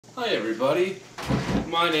Hi everybody,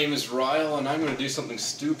 my name is Ryle and I'm going to do something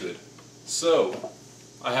stupid. So,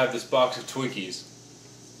 I have this box of Twinkies.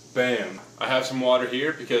 Bam. I have some water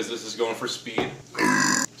here because this is going for speed.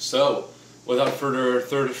 So, without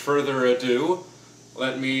further ado,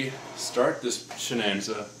 let me start this shenanigans.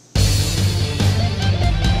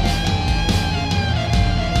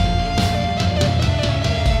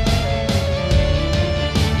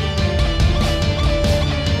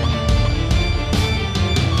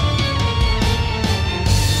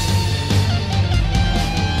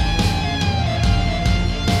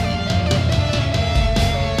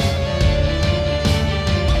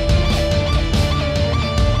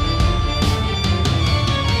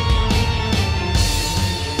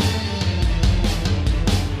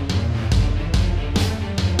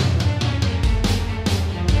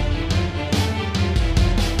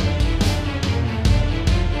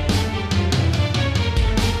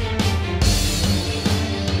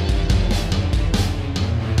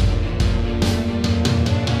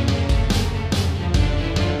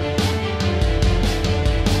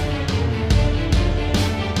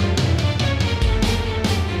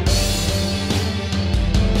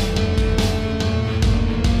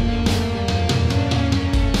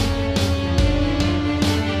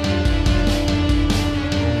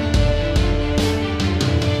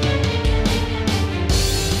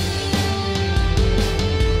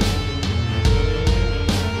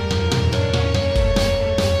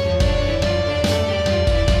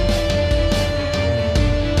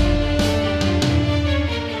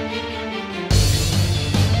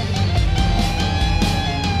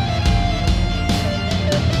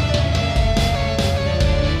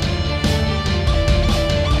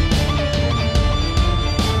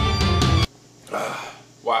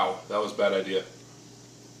 Wow, that was a bad idea.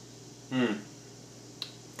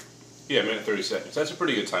 Yeah, a minute 30 seconds. That's a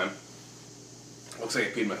pretty good time. Looks like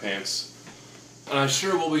I peed my pants. And I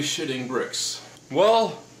sure will be shitting bricks.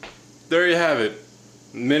 Well, there you have it.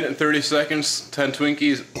 Minute and 30 seconds, 10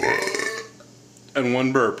 Twinkies, and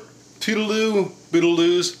 1 burp. Toodaloo,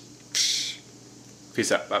 boodaloos.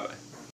 Peace out. Bye-bye.